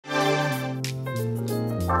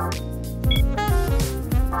Hey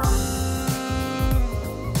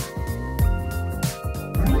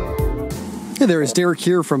there, it's Derek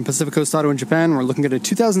here from Pacific Coast Auto in Japan. We're looking at a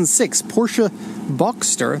 2006 Porsche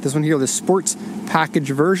Boxster. This one here, the sports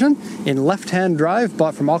package version in left-hand drive,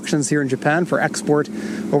 bought from auctions here in Japan for export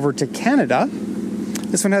over to Canada.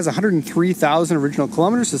 This one has 103,000 original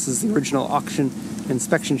kilometers. This is the original auction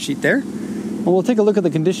inspection sheet there. And we'll take a look at the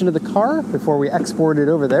condition of the car before we export it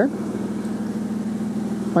over there.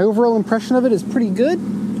 My overall impression of it is pretty good.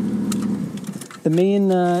 The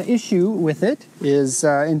main issue with it is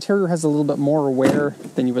interior has a little bit more wear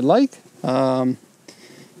than you would like. Other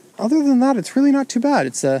than that, it's really not too bad.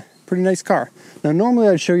 It's a pretty nice car. Now, normally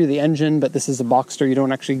I'd show you the engine, but this is a Boxster. You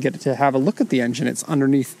don't actually get to have a look at the engine. It's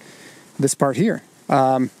underneath this part here.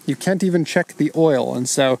 You can't even check the oil, and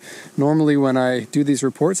so normally when I do these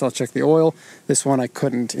reports, I'll check the oil. This one I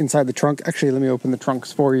couldn't. Inside the trunk, actually, let me open the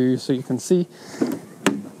trunks for you so you can see.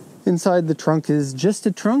 Inside the trunk is just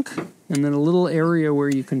a trunk, and then a little area where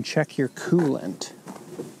you can check your coolant.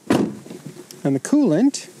 And the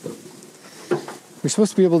coolant, you're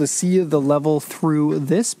supposed to be able to see the level through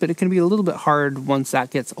this, but it can be a little bit hard once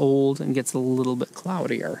that gets old and gets a little bit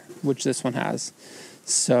cloudier, which this one has.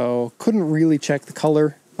 So couldn't really check the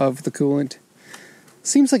color of the coolant.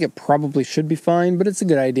 Seems like it probably should be fine, but it's a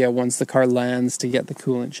good idea once the car lands to get the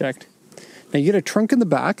coolant checked. Now you get a trunk in the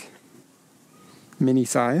back, mini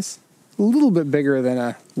size, a little bit bigger than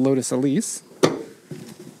a Lotus Elise.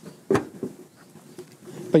 But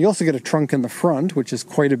you also get a trunk in the front, which is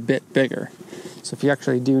quite a bit bigger. So if you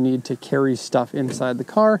actually do need to carry stuff inside the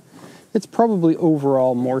car, it's probably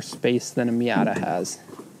overall more space than a Miata has.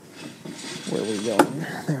 Where are we going?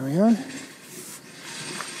 There we are.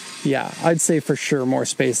 Yeah, I'd say for sure more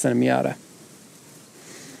space than a Miata.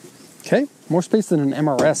 Okay, more space than an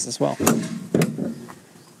MRS as well.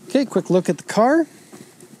 Okay, quick look at the car.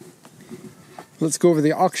 Let's go over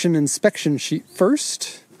the auction inspection sheet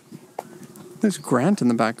first. There's Grant in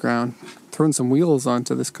the background, throwing some wheels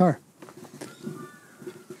onto this car.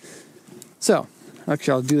 So,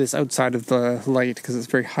 actually I'll do this outside of the light because it's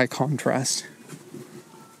very high contrast.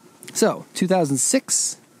 So,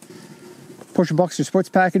 2006 Porsche Boxster Sports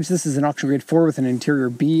Package. This is an auction grade 4 with an interior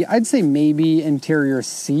B. I'd say maybe interior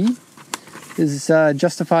C is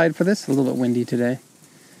justified for this. A little bit windy today.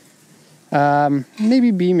 Maybe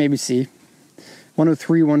B, maybe C.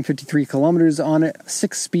 153 kilometers on it.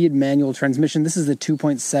 6-speed manual transmission. This is the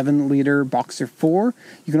 2.7 liter Boxster 4.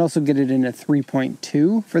 You can also get it in a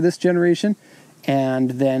 3.2 for this generation.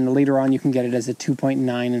 And then later on you can get it as a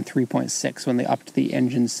 2.9 and 3.6 when they upped the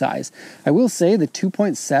engine size. I will say the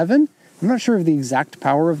 2.7, I'm not sure of the exact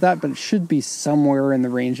power of that, but it should be somewhere in the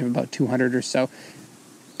range of about 200 or so.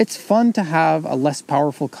 It's fun to have a less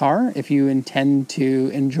powerful car if you intend to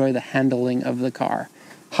enjoy the handling of the car.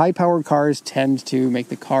 High-powered cars tend to make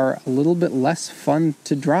the car a little bit less fun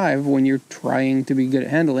to drive when you're trying to be good at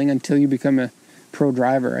handling until you become a pro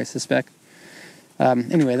driver, I suspect.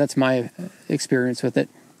 Anyway, that's my experience with it.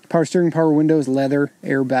 Power steering, power windows, leather,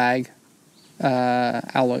 airbag,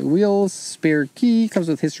 alloy wheels, spare key, comes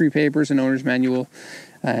with history papers, an owner's manual,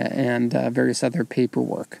 and various other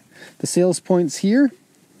paperwork. The sales points here,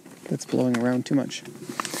 that's blowing around too much.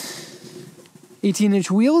 18-inch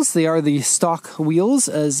wheels, they are the stock wheels,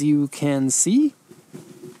 as you can see.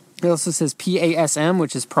 It also says PASM,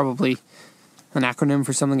 which is probably an acronym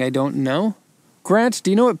for something I don't know. Grant, do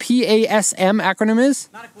you know what PASM acronym is?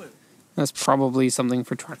 Not a clue. That's probably something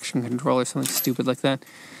for traction control or something stupid like that.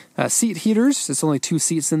 Seat heaters, there's only 2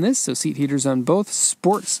 seats in this, so seat heaters on both.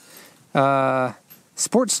 Sports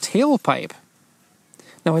tailpipe.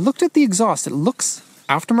 Now I looked at the exhaust, it looks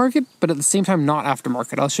aftermarket, but at the same time not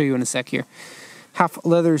aftermarket. I'll show you in a sec here. Half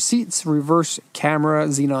leather seats, reverse camera,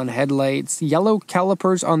 xenon headlights, yellow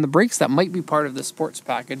calipers on the brakes. That might be part of the sports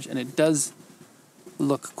package, and it does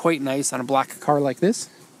look quite nice on a black car like this.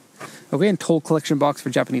 Okay, and toll collection box for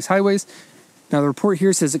Japanese highways. Now the report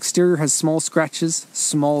here says exterior has small scratches,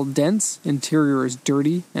 small dents, interior is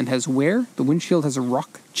dirty and has wear. The windshield has a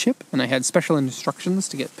rock chip, and I had special instructions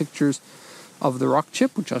to get pictures of the rock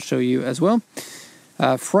chip, which I'll show you as well.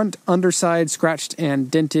 Front underside scratched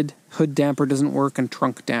and dented. Hood damper doesn't work, and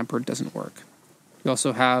trunk damper doesn't work. You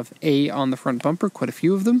also have A on the front bumper, quite a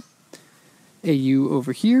few of them. AU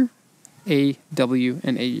over here. A, W,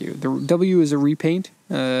 and AU. The W is a repaint.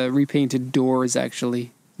 Repainted door is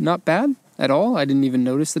actually not bad at all. I didn't even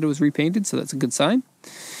notice that it was repainted, so that's a good sign.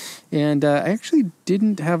 And I actually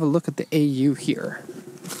didn't have a look at the AU here,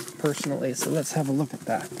 personally, so let's have a look at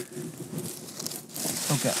that.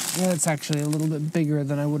 Okay, yeah, it's actually a little bit bigger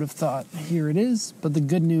than I would have thought. Here it is, but the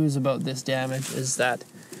good news about this damage is that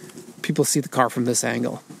people see the car from this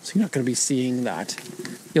angle, so you're not going to be seeing that.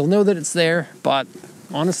 You'll know that it's there, but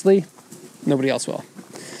honestly, nobody else will.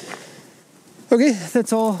 Okay,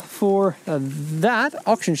 that's all for that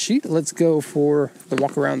auction sheet. Let's go for the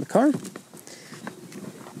walk around the car.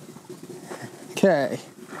 Okay,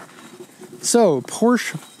 so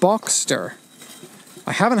Porsche Boxster.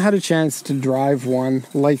 I haven't had a chance to drive one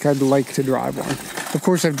like I'd like to drive one. Of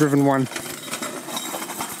course, I've driven one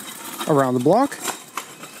around the block.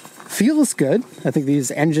 Feels good. I think these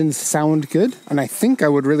engines sound good, and I think I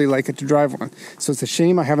would really like it to drive one. So it's a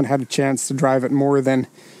shame I haven't had a chance to drive it more than,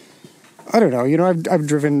 I don't know, I've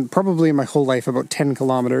driven probably in my whole life about 10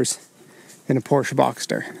 kilometers in a Porsche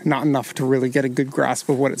Boxster. Not enough to really get a good grasp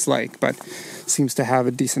of what it's like, but seems to have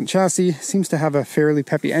a decent chassis, seems to have a fairly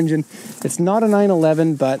peppy engine. It's not a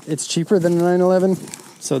 911, but it's cheaper than a 911,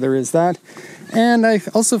 so there is that. And I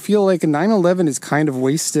also feel like a 911 is kind of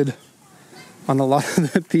wasted on a lot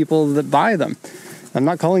of the people that buy them. I'm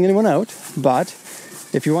not calling anyone out, but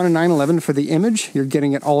if you want a 911 for the image, you're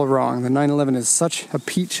getting it all wrong. The 911 is such a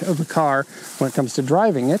peach of a car when it comes to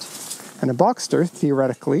driving it, and a Boxster,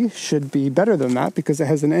 theoretically, should be better than that because it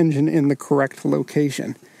has an engine in the correct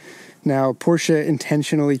location. Now, Porsche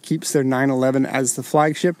intentionally keeps their 911 as the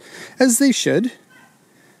flagship, as they should,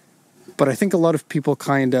 but I think a lot of people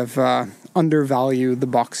kind of undervalue the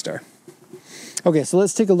Boxster. Okay, so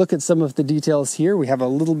let's take a look at some of the details here. We have a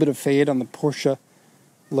little bit of fade on the Porsche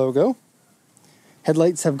logo.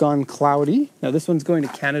 Headlights have gone cloudy. Now this one's going to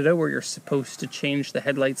Canada where you're supposed to change the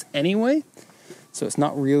headlights anyway, so it's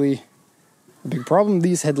not really a big problem.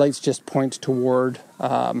 These headlights just point toward,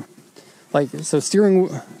 steering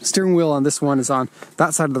wheel on this one is on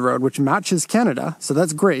that side of the road, which matches Canada, so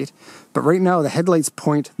that's great. But right now the headlights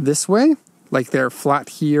point this way, like they're flat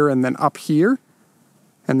here and then up here,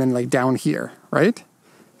 and then like down here, right?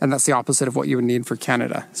 And that's the opposite of what you would need for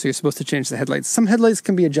Canada. So you're supposed to change the headlights. Some headlights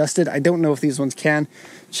can be adjusted. I don't know if these ones can.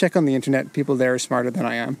 Check on the internet. People there are smarter than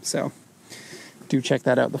I am, so do check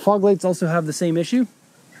that out. The fog lights also have the same issue.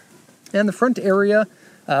 And the front area,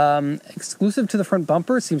 exclusive to the front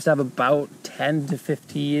bumper, seems to have about 10 to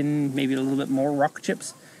 15, maybe a little bit more rock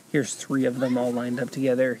chips. Here's 3 of them all lined up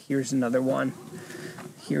together. Here's another one.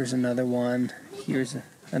 Here's another one. Here's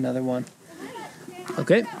another one.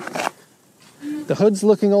 Okay. The hood's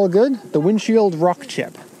looking all good. The windshield rock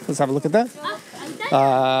chip. Let's have a look at that.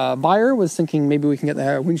 Buyer was thinking maybe we can get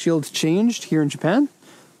the windshield changed here in Japan.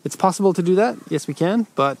 It's possible to do that. Yes, we can.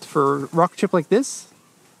 But for rock chip like this,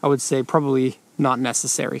 I would say probably not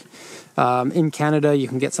necessary. In Canada, you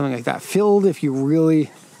can get something like that filled if you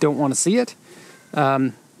really don't want to see it.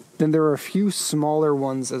 Then there are a few smaller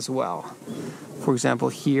ones as well. For example,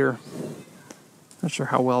 here. Not sure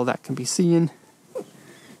how well that can be seen.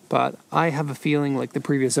 But I have a feeling like the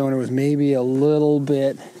previous owner was maybe a little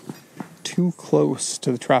bit too close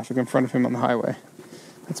to the traffic in front of him on the highway.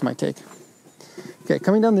 That's my take. Okay,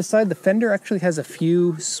 coming down this side, the fender actually has a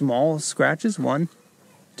few small scratches. 1,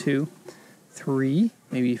 2, 3,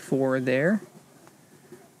 maybe 4 there.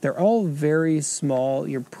 They're all very small.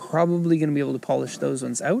 You're probably going to be able to polish those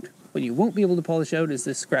ones out. What you won't be able to polish out is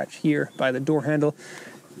this scratch here by the door handle.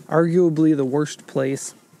 Arguably the worst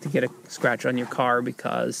place to get a scratch on your car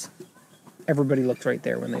because everybody looked right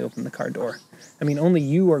there when they opened the car door. I mean, only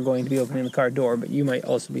you are going to be opening the car door, but you might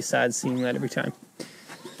also be sad seeing that every time.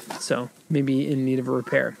 So, maybe in need of a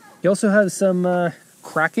repair. You also have some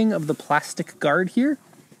cracking of the plastic guard here.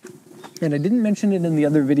 And I didn't mention it in the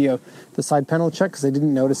other video, the side panel check, because I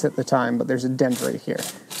didn't notice it at the time, but there's a dent right here.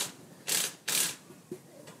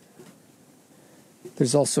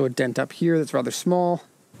 There's also a dent up here that's rather small.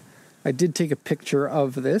 I did take a picture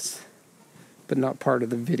of this, but not part of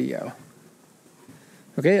the video.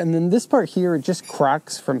 Okay, and then this part here, it just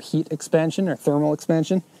cracks from heat expansion or thermal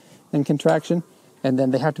expansion and contraction, and then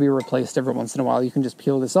they have to be replaced every once in a while. You can just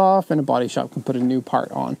peel this off and a body shop can put a new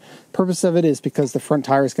part on. Purpose of it is because the front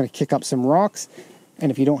tire is going to kick up some rocks,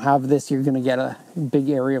 and if you don't have this, you're going to get a big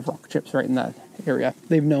area of rock chips right in that area.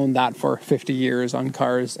 They've known that for 50 years on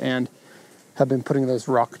cars and have been putting those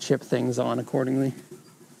rock chip things on accordingly.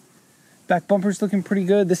 Back bumper's looking pretty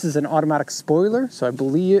good. This is an automatic spoiler, so I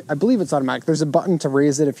believe it's automatic. There's a button to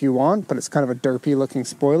raise it if you want, but it's kind of a derpy looking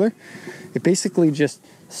spoiler. It basically just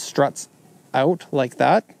struts out like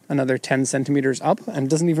that, another 10 centimeters up, and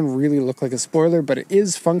doesn't even really look like a spoiler, but it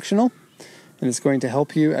is functional, and it's going to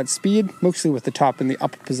help you at speed, mostly with the top in the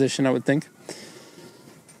up position, I would think.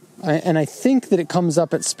 And I think that it comes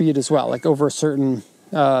up at speed as well, like over a certain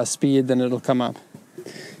speed, then it'll come up.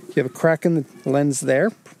 You have a crack in the lens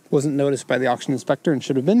there. Wasn't noticed by the auction inspector and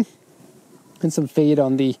should have been. And some fade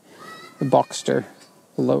on the Boxster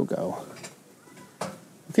logo.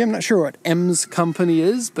 Okay, I'm not sure what M's company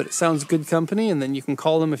is, but it sounds good company, and then you can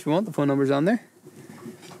call them if you want. The phone number's on there.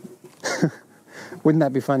 Wouldn't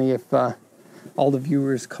that be funny if all the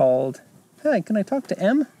viewers called, "Hey, can I talk to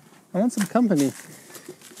M? I want some company."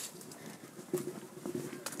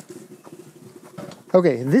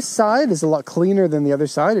 Okay, this side is a lot cleaner than the other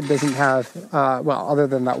side. It doesn't have, well, other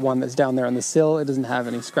than that one that's down there on the sill, it doesn't have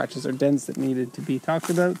any scratches or dents that needed to be talked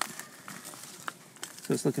about.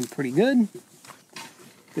 So it's looking pretty good.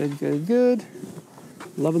 Good.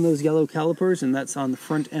 Loving those yellow calipers, and that's on the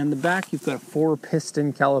front and the back. You've got a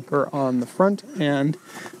 4-piston caliper on the front and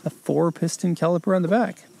a 4-piston caliper on the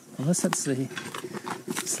back. Unless that's the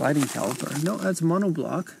sliding caliper. No, that's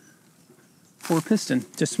monoblock. 4-piston,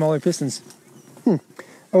 just smaller pistons.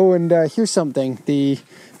 Oh, and here's something. The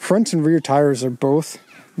front and rear tires are both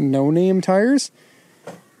no-name tires,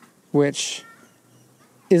 which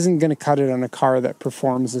isn't going to cut it on a car that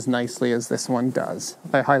performs as nicely as this one does.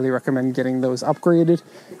 I highly recommend getting those upgraded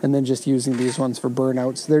and then just using these ones for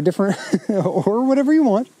burnouts. They're different, or whatever you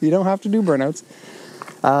want. You don't have to do burnouts.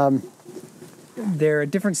 They're a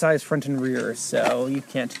different size front and rear, so you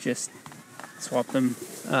can't just swap them.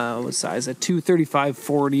 What size? A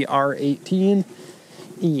 235/40 R18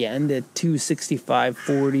 and a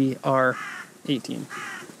 265/40 R18.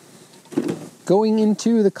 Going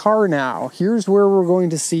into the car now, here's where we're going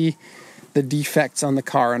to see the defects on the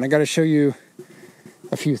car, and I got to show you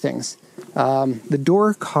a few things. The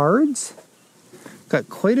door cards got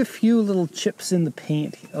quite a few little chips in the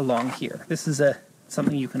paint along here. This is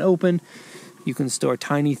something you can open. You can store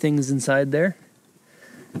tiny things inside there.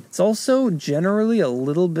 It's also generally a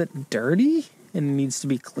little bit dirty and needs to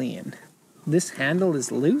be clean. This handle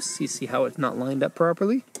is loose. You see how it's not lined up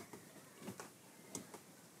properly?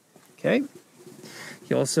 Okay.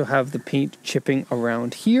 You also have the paint chipping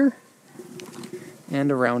around here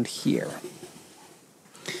and around here.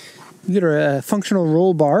 You get a functional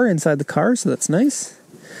roll bar inside the car, so that's nice.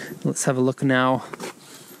 Let's have a look now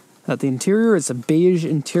at the interior. It's a beige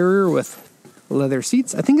interior with leather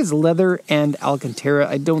seats. I think it's leather and Alcantara.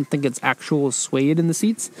 I don't think it's actual suede in the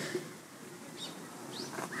seats.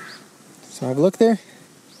 So have a look there.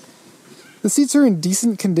 The seats are in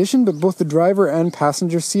decent condition, but both the driver and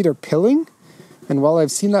passenger seat are pilling. And while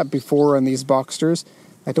I've seen that before on these Boxsters,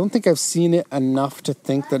 I don't think I've seen it enough to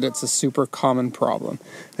think that it's a super common problem.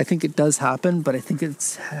 I think it does happen, but I think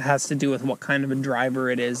it has to do with what kind of a driver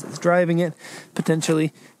it is that's driving it,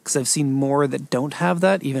 potentially, because I've seen more that don't have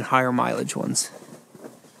that, even higher mileage ones.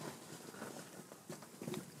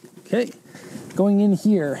 Okay, going in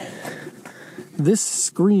here, this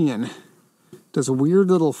screen does a weird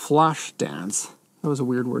little flash dance. That was a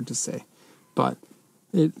weird word to say, but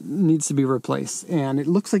it needs to be replaced, and it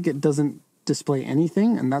looks like it doesn't display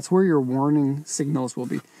anything, and that's where your warning signals will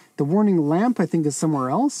be. The warning lamp, I think, is somewhere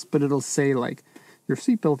else, but it'll say, like, your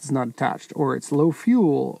seatbelt is not attached, or it's low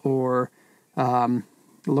fuel, or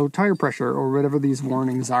low tire pressure, or whatever these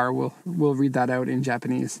warnings are. We'll read that out in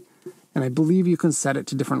Japanese. And I believe you can set it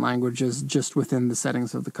to different languages just within the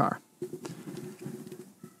settings of the car.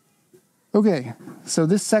 Okay, so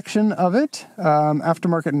this section of it,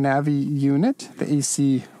 aftermarket Navi unit, the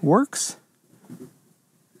AC works.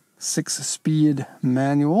 6-speed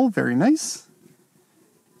manual, very nice.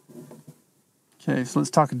 Okay, so let's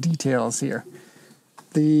talk details here.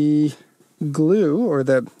 The glue, or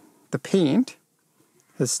the paint,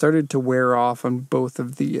 has started to wear off on both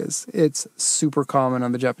of these. It's super common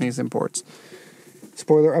on the Japanese imports.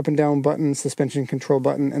 Spoiler up and down button, suspension control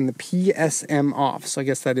button, and the PSM off. So I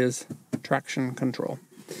guess that is traction control.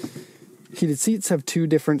 Heated seats have 2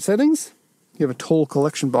 different settings. You have a toll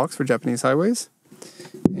collection box for Japanese highways.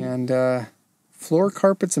 And floor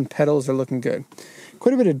carpets and pedals are looking good.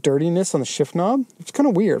 Quite a bit of dirtiness on the shift knob. It's kind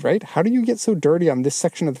of weird, right? How do you get so dirty on this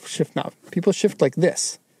section of the shift knob? People shift like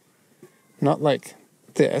this, not like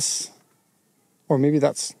this. Or maybe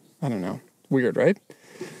that's, I don't know, weird, right?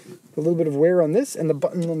 A little bit of wear on this, and the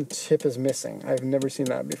button on the tip is missing. I've never seen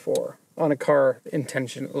that before on a car,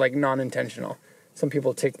 non-intentional. Some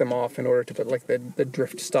people take them off in order to put like the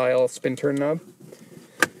drift style spin turn knob.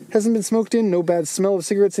 Hasn't been smoked in, no bad smell of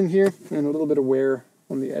cigarettes in here, and a little bit of wear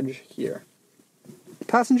on the edge here.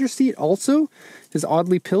 Passenger seat also is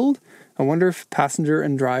oddly pilled. I wonder if passenger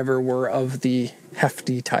and driver were of the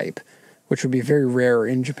hefty type, which would be very rare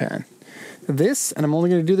in Japan. This, and I'm only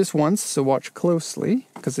going to do this once, so watch closely,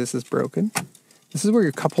 because this is broken. This is where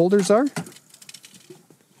your cup holders are.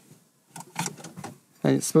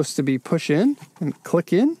 And it's supposed to be push in, and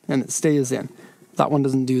click in, and it stays in. That one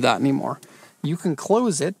doesn't do that anymore. You can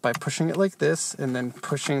close it by pushing it like this, and then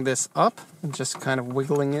pushing this up, and just kind of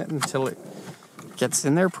wiggling it until it gets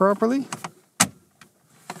in there properly.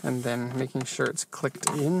 and then making sure it's clicked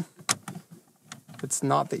in. It's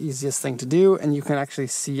not the easiest thing to do, and you can actually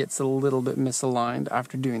see it's a little bit misaligned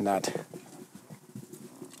after doing that.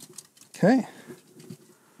 Okay.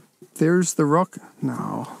 There's the rock.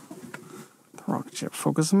 No. The rock chip.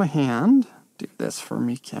 Focus on my hand. Do this for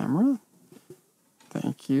me, camera.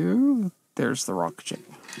 Thank you. There's the rock chip.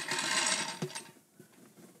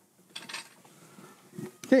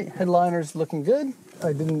 Okay, headliner's looking good.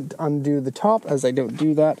 I didn't undo the top, as I don't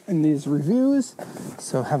do that in these reviews,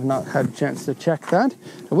 so have not had a chance to check that.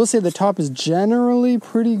 I will say the top is generally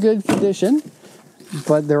pretty good condition,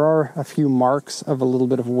 but there are a few marks of a little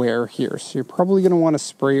bit of wear here, so you're probably going to want to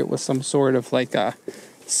spray it with some sort of like a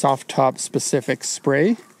soft top specific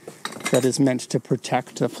spray that is meant to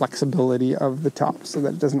protect the flexibility of the top so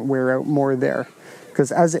that it doesn't wear out more there.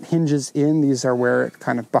 Because as it hinges in, these are where it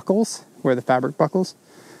kind of buckles, where the fabric buckles.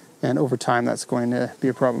 And over time, that's going to be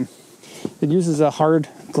a problem. It uses a hard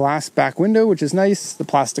glass back window, which is nice. The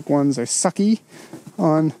plastic ones are sucky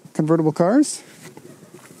on convertible cars.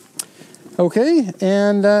 Okay,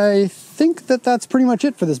 and I think that that's pretty much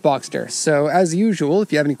it for this Boxster. So as usual,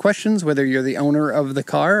 if you have any questions, whether you're the owner of the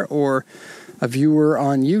car or a viewer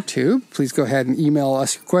on YouTube, please go ahead and email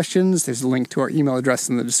us your questions. There's a link to our email address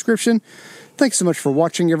in the description. Thanks so much for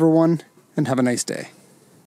watching, everyone, and have a nice day.